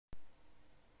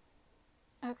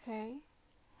Okay.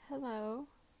 Hello.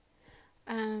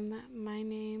 My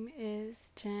name is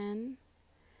Jen.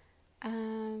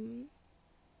 Um,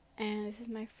 and this is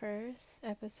my first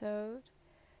episode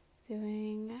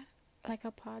doing like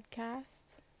a podcast.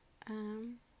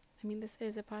 This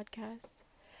is a podcast,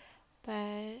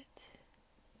 but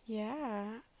yeah,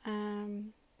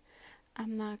 I'm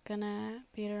not gonna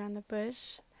beat around the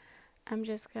bush. I'm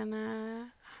just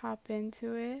gonna hop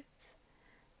into it.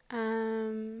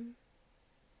 Um,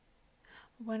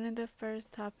 One of the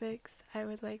first topics I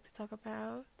would like to talk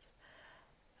about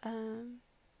um,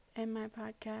 in my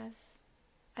podcast,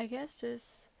 I guess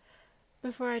just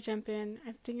before I jump in,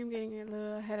 I think I'm getting a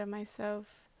little ahead of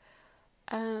myself.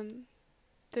 Um,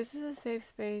 this is a safe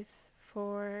space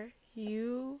for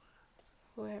you,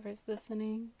 whoever's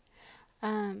listening,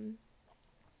 um,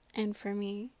 and for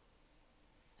me.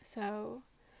 So,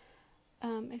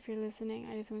 if you're listening,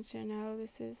 I just want you to know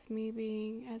this is me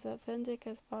being as authentic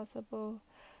as possible,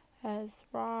 as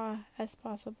raw as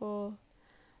possible,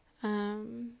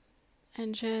 and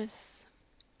just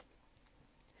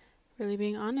really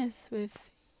being honest with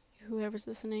whoever's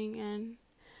listening and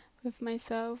with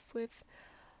myself, with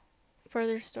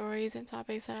further stories and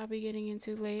topics that I'll be getting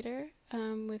into later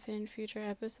within future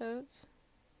episodes.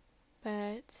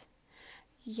 But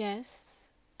yes,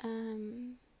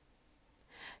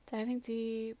 diving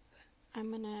deep,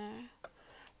 I'm gonna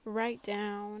write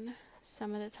down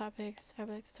some of the topics I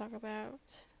would like to talk about.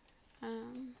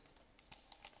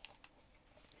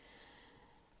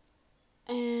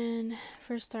 And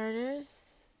for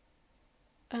starters,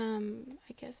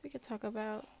 I guess we could talk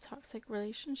about toxic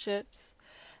relationships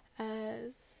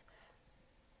as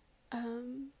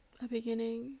a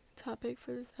beginning topic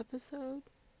for this episode.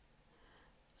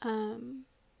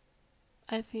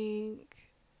 I think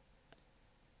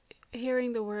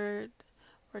hearing the word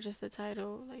or just the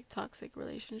title, like toxic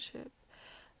relationship,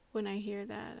 when I hear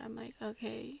that, I'm like,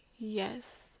 okay,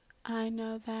 yes, I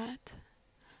know that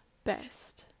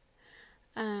best.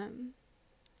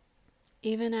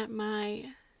 Even at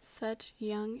my such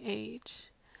young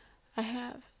age, I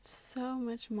have so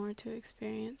much more to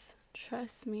experience.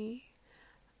 Trust me,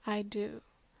 I do.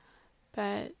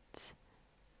 But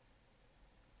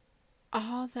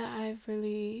all that I've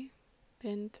really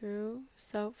been through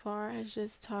so far has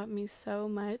just taught me so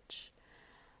much.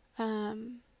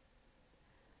 And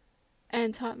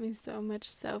taught me so much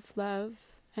self-love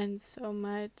and so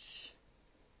much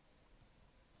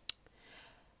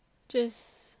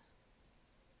just,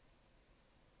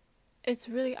 it's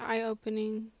really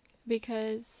eye-opening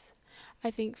because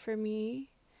I think for me,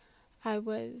 I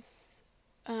was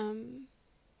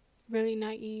really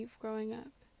naive growing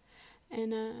up.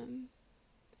 And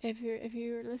if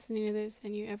you're listening to this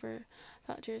and you ever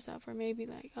thought to yourself, or maybe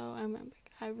like, oh,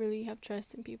 I really have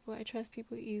trust in people. I trust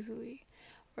people easily,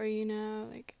 or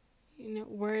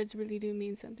words really do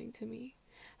mean something to me.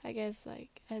 I guess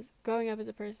as growing up as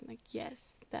a person,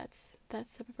 yes, that's the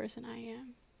type of person I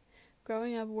am.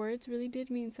 Growing up, words really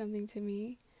did mean something to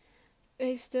me.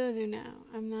 They still do now.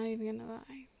 I'm not even gonna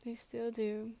lie. They still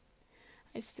do.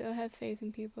 I still have faith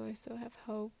in people. I still have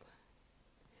hope.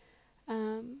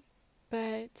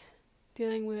 But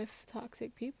dealing with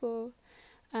toxic people,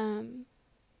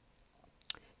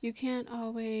 you can't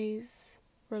always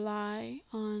rely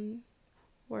on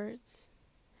words.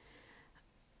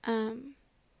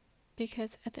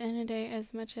 Because at the end of the day,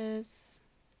 as much as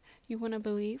you want to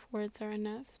believe words are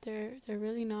enough, they're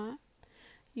really not.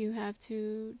 You have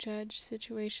to judge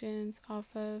situations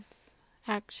off of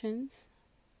actions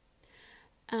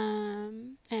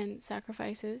and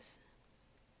sacrifices.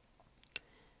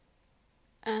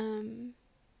 And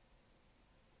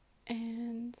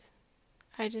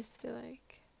I just feel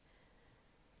like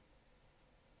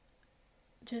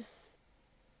just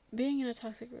being in a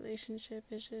toxic relationship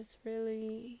is just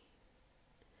really,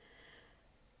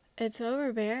 it's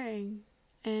overbearing.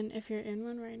 And if you're in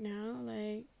one right now,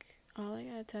 all I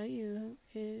gotta tell you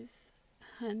is,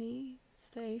 honey,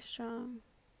 stay strong.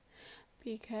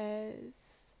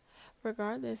 Because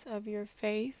regardless of your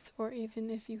faith, or even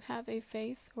if you have a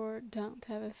faith or don't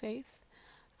have a faith,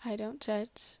 I don't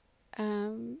judge.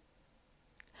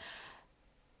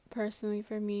 Personally,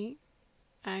 for me,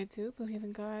 I do believe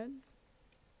in God.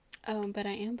 But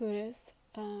I am Buddhist.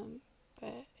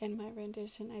 But in my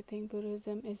rendition, I think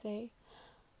Buddhism is a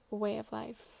way of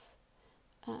life.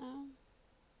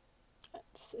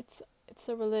 It's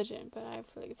a religion, but I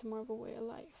feel like it's more of a way of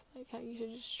life, like how you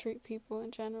should just treat people in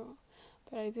general.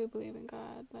 But I do believe in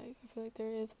God. I feel like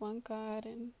there is one God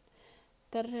and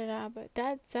da da da da. But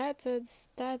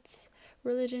that's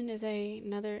religion is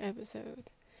another episode.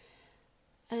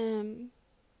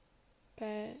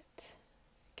 But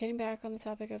getting back on the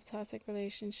topic of toxic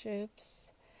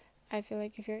relationships, I feel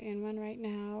like if you're in one right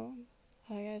now,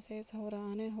 all I gotta say is hold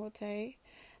on and hold tight.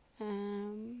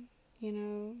 The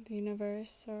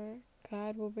universe or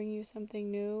God will bring you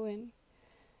something new and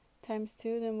times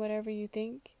two than whatever you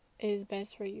think is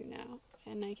best for you now.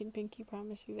 And I can pinky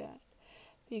promise you that.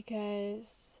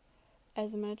 Because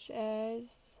as much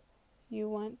as you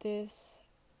want this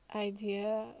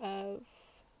idea of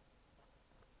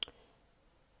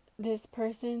this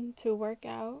person to work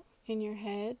out in your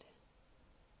head,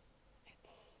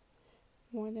 it's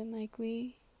more than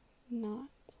likely not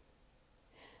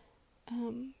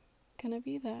gonna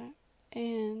be that.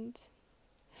 And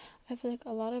I feel like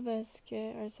a lot of us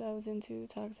get ourselves into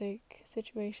toxic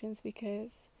situations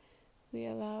because we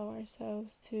allow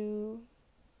ourselves to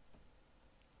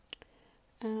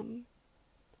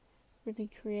really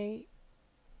create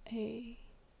a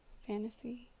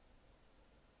fantasy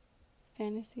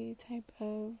type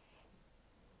of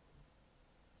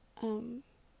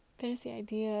fantasy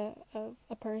idea of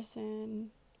a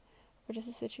person or just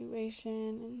a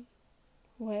situation and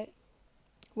what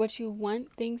you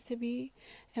want things to be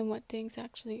and what things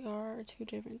actually are two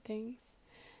different things.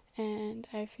 And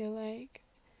I feel like,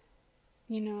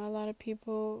 a lot of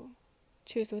people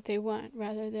choose what they want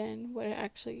rather than what it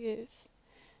actually is.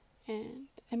 And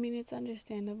I mean, it's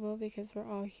understandable because we're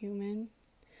all human.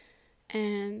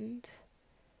 And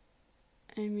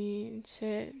I mean,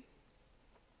 shit,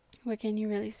 what can you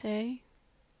really say?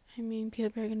 I mean,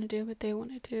 people are going to do what they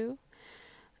want to do.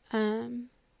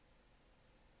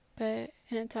 But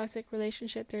in a toxic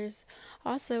relationship, there's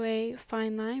also a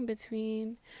fine line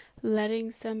between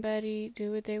letting somebody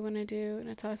do what they want to do in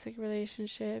a toxic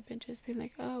relationship and just being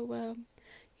like, oh, well,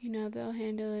 they'll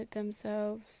handle it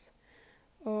themselves.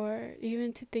 Or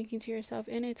even to thinking to yourself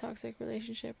in a toxic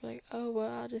relationship, like, oh,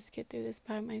 well, I'll just get through this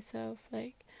by myself.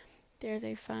 Like, there's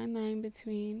a fine line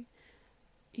between,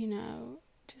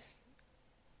 just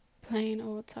plain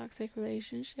old toxic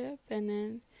relationship and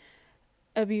then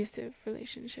abusive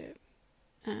relationship.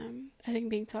 I think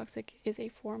being toxic is a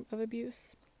form of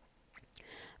abuse.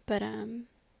 But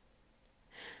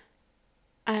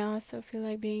I also feel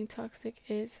like being toxic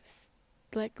is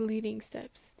like leading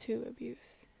steps to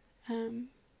abuse.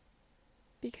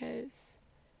 Because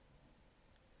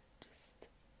just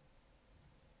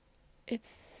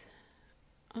it's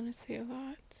honestly a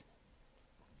lot.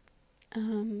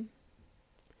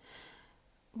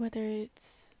 Whether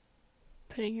it's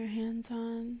putting your hands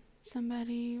on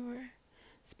somebody or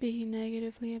speaking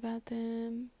negatively about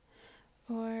them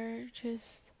or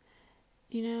just,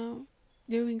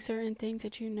 doing certain things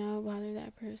that bother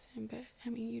that person, but I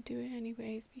mean, you do it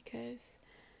anyways because,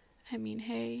 I mean,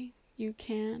 hey, you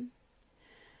can.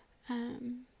 I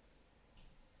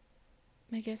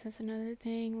guess that's another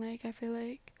thing. Like, I feel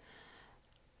like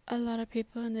a lot of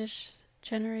people in this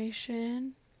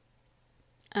generation,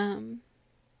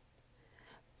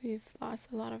 we've lost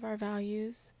a lot of our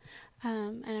values,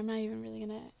 and I'm not even really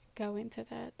gonna go into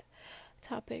that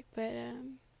topic, but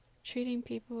treating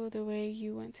people the way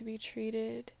you want to be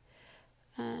treated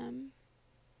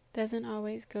doesn't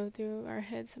always go through our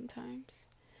head sometimes.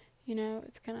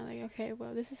 It's kind of like, okay,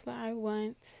 well, this is what I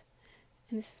want,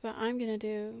 and this is what I'm gonna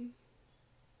do,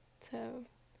 so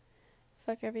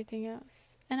fuck everything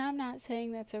else. And I'm not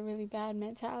saying that's a really bad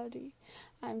mentality.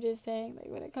 I'm just saying, like,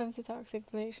 when it comes to toxic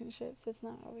relationships, it's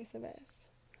not always the best.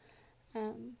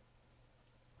 And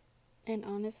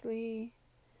honestly,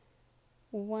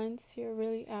 once you're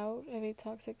really out of a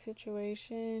toxic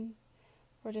situation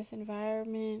or just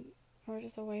environment or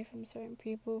just away from certain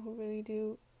people who really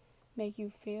do make you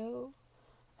feel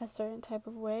a certain type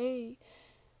of way,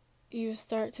 you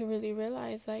start to really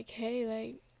realize, like, hey,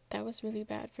 like, that was really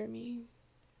bad for me.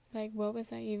 Like, what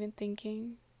was I even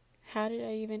thinking? How did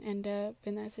I even end up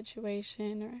in that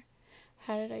situation? Or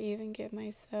how did I even get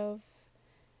myself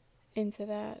into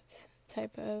that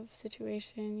type of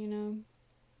situation,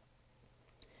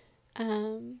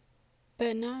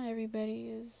 But not everybody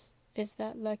is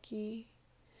that lucky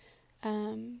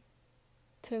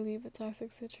to leave a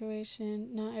toxic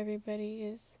situation. Not everybody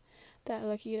is that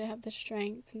lucky to have the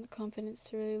strength and the confidence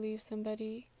to really leave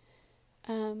somebody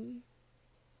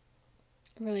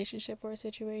relationship or a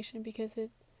situation, because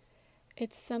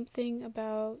it's something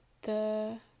about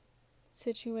the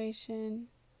situation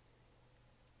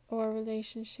or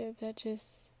relationship that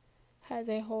just has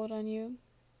a hold on you.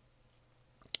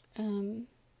 And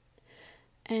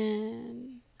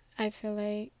I feel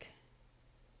like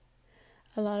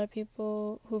a lot of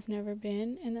people who've never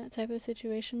been in that type of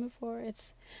situation before,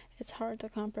 it's hard to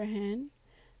comprehend.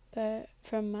 But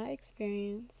from my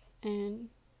experience and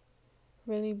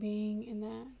really being in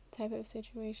that type of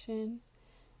situation.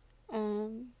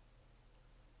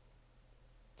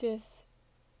 Just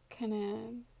kind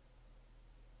of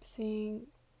seeing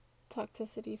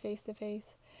toxicity face to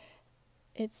face.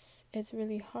 It's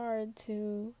really hard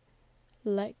to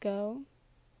let go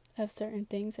of certain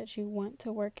things that you want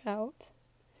to work out,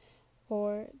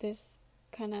 or this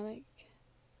kind of like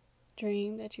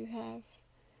dream that you have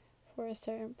for a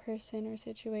certain person or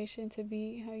situation to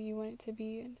be how you want it to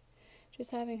be, and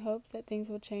just having hope that things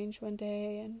will change one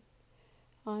day, and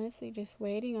honestly just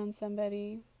waiting on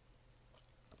somebody.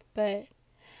 But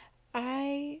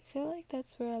I feel like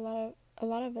that's where a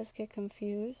lot of us get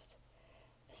confused,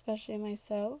 especially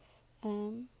myself.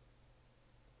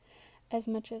 As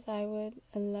much as I would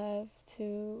love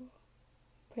to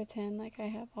pretend like I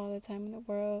have all the time in the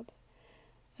world,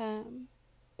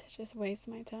 to just waste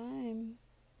my time,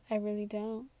 I really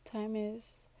don't. Time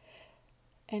is,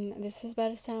 and this is about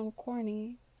to sound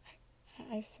corny,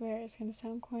 I swear it's going to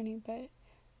sound corny, but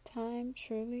time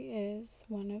truly is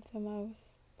one of the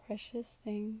most precious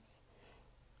things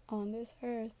on this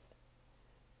earth,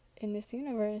 in this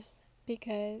universe,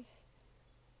 because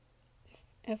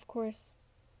of course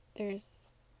there's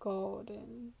gold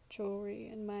and jewelry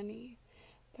and money,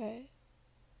 but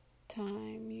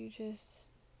time you just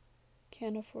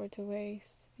can't afford to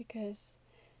waste, because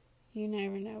you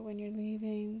never know when you're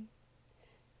leaving,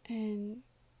 and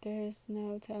there's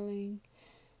no telling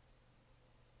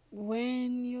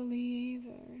when you'll leave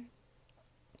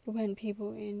or when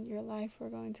people in your life are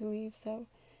going to leave. So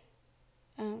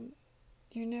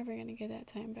you're never going to get that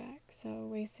time back. So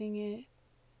wasting it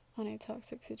on a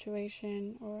toxic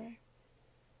situation or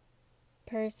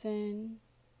person,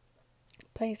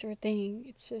 place, or thing,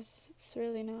 it's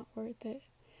really not worth it.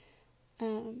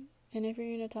 And if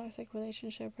you're in a toxic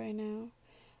relationship right now,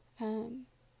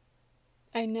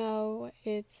 I know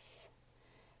it's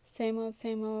same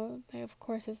old. Like, of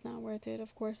course it's not worth it.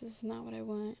 Of course this is not what I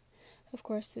want. Of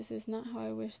course this is not how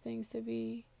I wish things to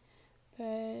be.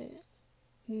 But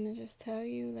I'm gonna just tell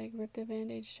you, like, rip the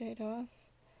band-aid straight off.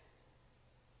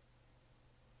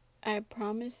 I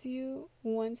promise you,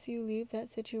 once you leave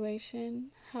that situation,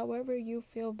 however you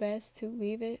feel best to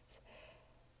leave it,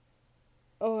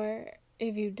 or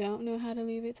if you don't know how to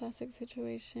leave a toxic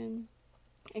situation,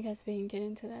 I guess we can get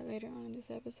into that later on in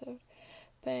this episode.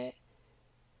 But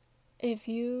if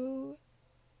you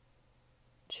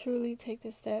truly take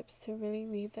the steps to really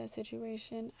leave that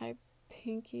situation, I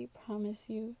pinky promise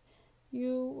you,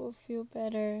 you will feel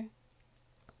better.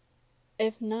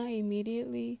 If not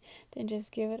immediately, then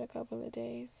just give it a couple of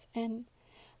days. And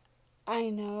I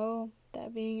know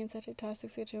that being in such a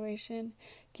toxic situation,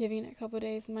 giving it a couple of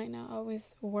days might not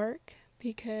always work,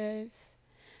 because,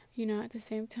 you know, at the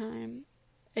same time,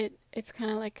 it's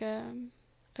kind of like a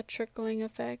trickling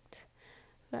effect.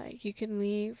 Like, you can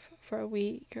leave for a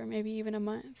week or maybe even a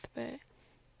month, but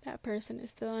that person is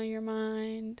still on your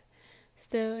mind,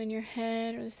 still in your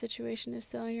head, or the situation is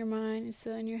still in your mind and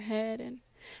still in your head.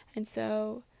 And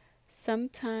so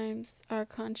sometimes our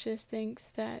conscious thinks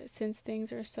that since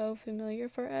things are so familiar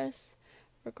for us,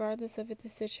 regardless of if the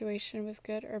situation was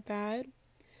good or bad,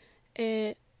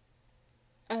 it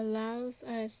allows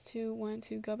us to want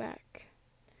to go back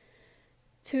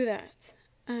to that.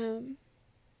 And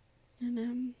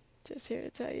I'm just here to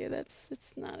tell you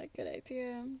it's not a good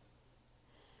idea.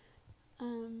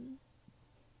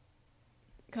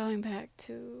 Going back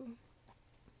to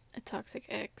a toxic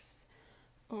ex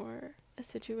or a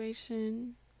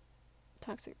situation,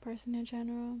 toxic person in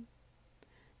general,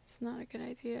 it's not a good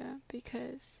idea,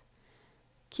 because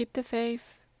keep the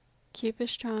faith, keep it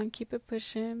strong, keep it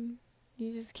pushing.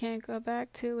 You just can't go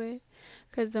back to it,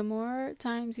 because the more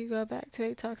times you go back to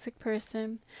a toxic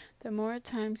person, the more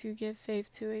times you give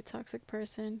faith to a toxic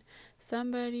person.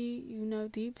 Somebody you know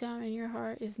deep down in your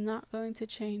heart is not going to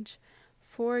change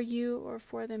for you or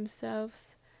for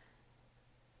themselves.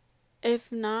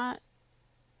 If not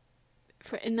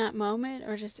for in that moment,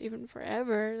 or just even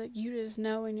forever, like, you just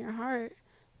know in your heart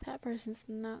that person's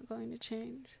not going to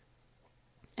change.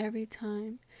 Every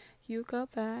time you go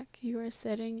back, you are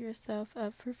setting yourself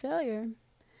up for failure.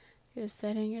 You're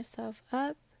setting yourself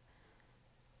up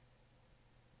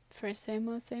for same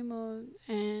old,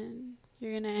 and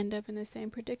you're going to end up in the same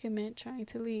predicament trying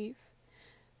to leave.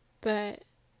 But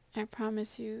I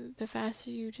promise you, the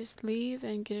faster you just leave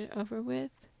and get it over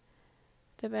with,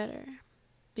 the better.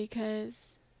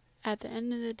 Because at the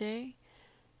end of the day,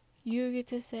 you get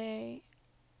to say,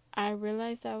 I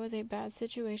realized that was a bad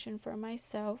situation for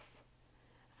myself.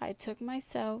 I took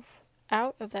myself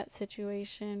out of that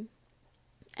situation,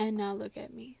 and now look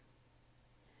at me.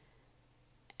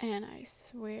 And I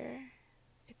swear,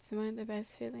 it's one of the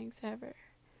best feelings ever.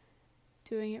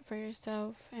 doing it for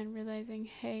yourself and realizing,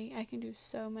 hey, I can do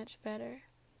so much better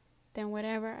than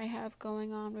whatever I have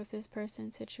going on with this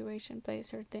person, situation,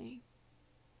 place, or thing.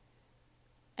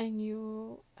 And you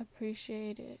will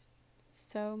appreciate it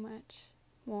so much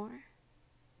more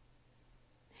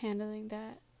handling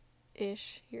that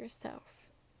ish yourself.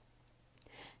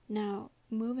 Now,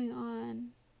 moving on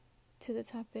to the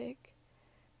topic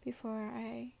before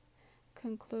I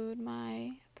conclude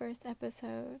my first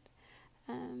episode.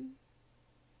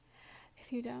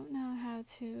 If you don't know how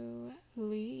to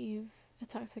leave a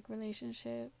toxic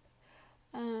relationship,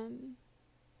 I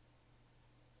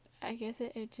guess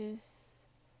it just,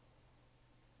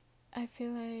 I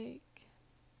feel like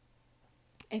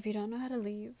if you don't know how to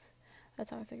leave a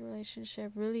toxic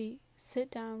relationship, really sit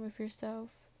down with yourself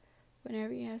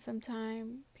whenever you have some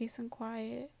time, peace and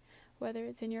quiet, whether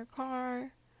it's in your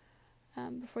car,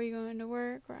 before you go into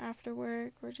work or after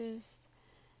work, or just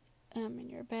in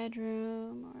your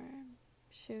bedroom, or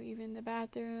even the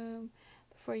bathroom,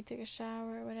 before you take a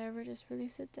shower or whatever. Just really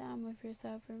sit down with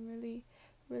yourself and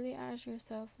really ask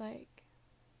yourself, like,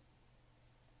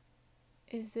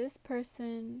 is this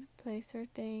person, place, or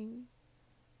thing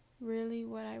really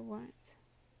what I want?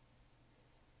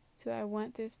 Do I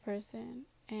want this person?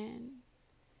 And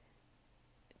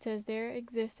does their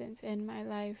existence in my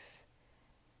life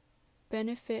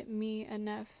benefit me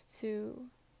enough to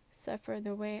suffer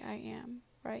the way I am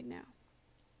right now?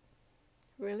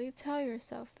 Really tell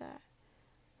yourself that.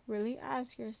 Really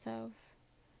ask yourself.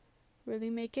 Really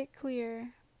make it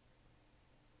clear.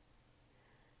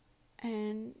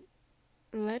 And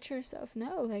let yourself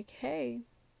know, like, hey,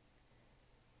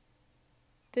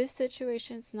 this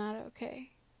situation's not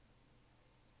okay.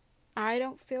 I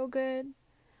don't feel good.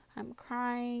 I'm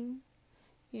crying.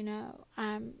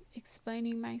 I'm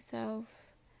explaining myself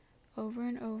over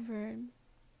and over,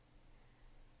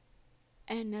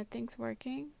 and nothing's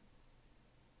working.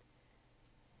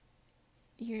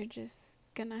 You're just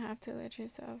gonna have to let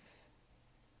yourself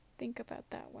think about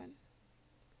that one.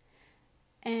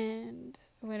 And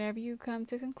whatever you come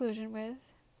to conclusion with,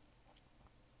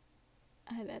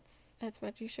 that's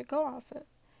what you should go off of.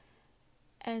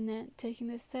 And then taking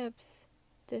the steps,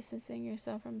 distancing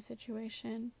yourself from a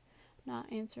situation,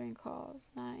 not answering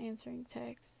calls, not answering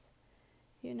texts,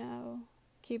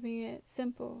 keeping it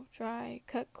simple, dry,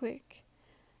 cut quick.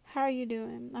 How are you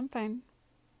doing? I'm fine.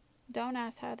 Don't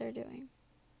ask how they're doing.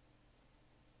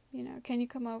 Can you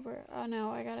come over? Oh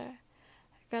no, I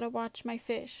gotta watch my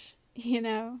fish.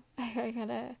 I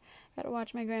gotta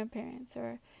watch my grandparents,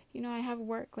 or I have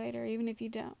work later, even if you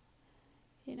don't.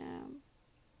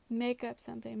 Make up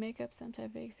some type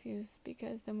of excuse,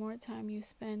 because the more time you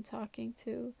spend talking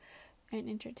to and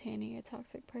entertaining a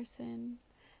toxic person,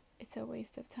 it's a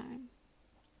waste of time.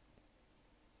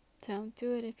 Don't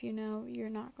do it if you know you're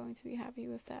not going to be happy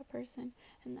with that person,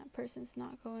 and that person's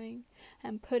not going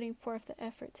and putting forth the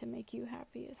effort to make you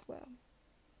happy as well.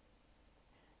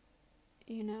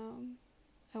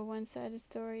 A one-sided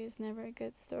story is never a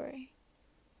good story.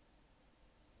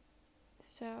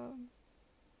 So,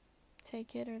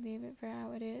 take it or leave it for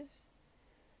how it is.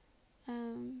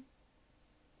 And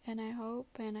I hope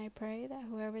and I pray that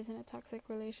whoever's in a toxic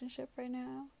relationship right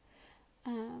now,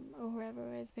 or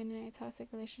whoever has been in a toxic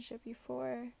relationship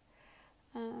before,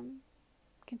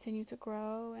 continue to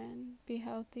grow and be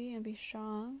healthy and be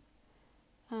strong.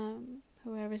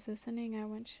 Whoever's listening, I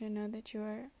want you to know that you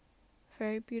are a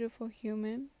very beautiful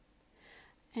human,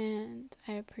 and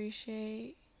I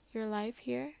appreciate your life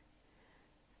here.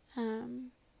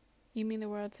 You mean the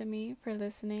world to me for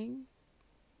listening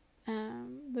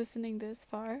this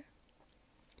far.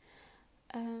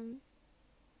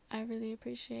 I really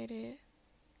appreciate it.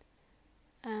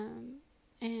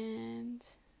 And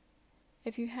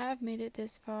if you have made it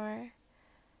this far,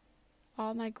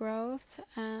 all my growth,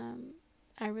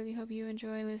 I really hope you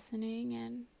enjoy listening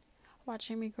and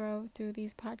watching me grow through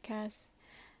these podcasts,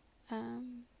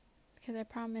 because I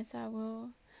promise I will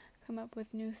come up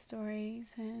with new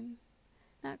stories, and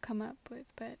not come up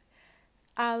with, but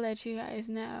I'll let you guys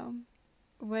know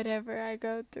whatever I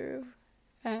go through.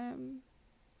 I'm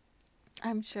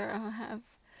sure I'll have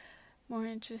more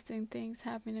interesting things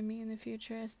happen to me in the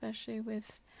future, especially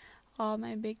with all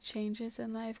my big changes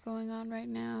in life going on right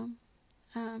now.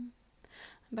 I'm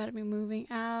about to be moving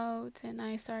out, and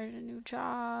I started a new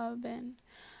job, and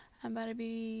I'm about to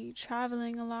be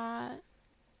traveling a lot.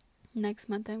 Next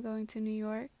month I'm going to New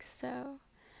York, so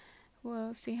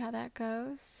we'll see how that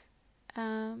goes.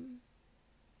 And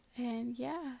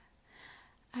yeah,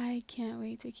 I can't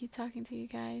wait to keep talking to you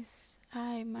guys.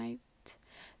 I might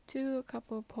do a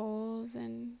couple of polls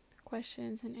and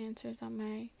questions and answers on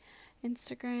my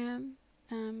Instagram.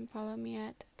 follow me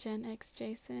at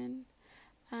GenXJason.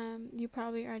 You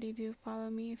probably already do follow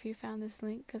me if you found this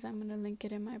link, because I'm going to link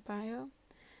it in my bio.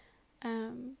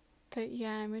 But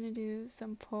yeah, I'm going to do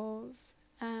some polls.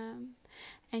 And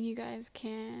you guys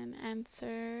can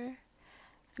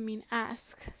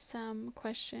ask some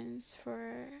questions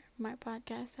for my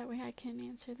podcast. That way I can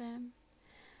answer them.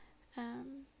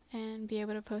 And be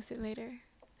able to post it later.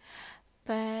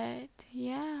 But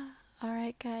yeah,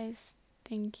 alright guys,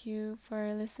 thank you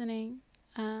for listening.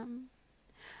 I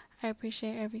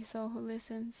appreciate every soul who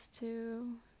listens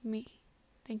to me.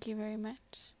 Thank you very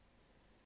much.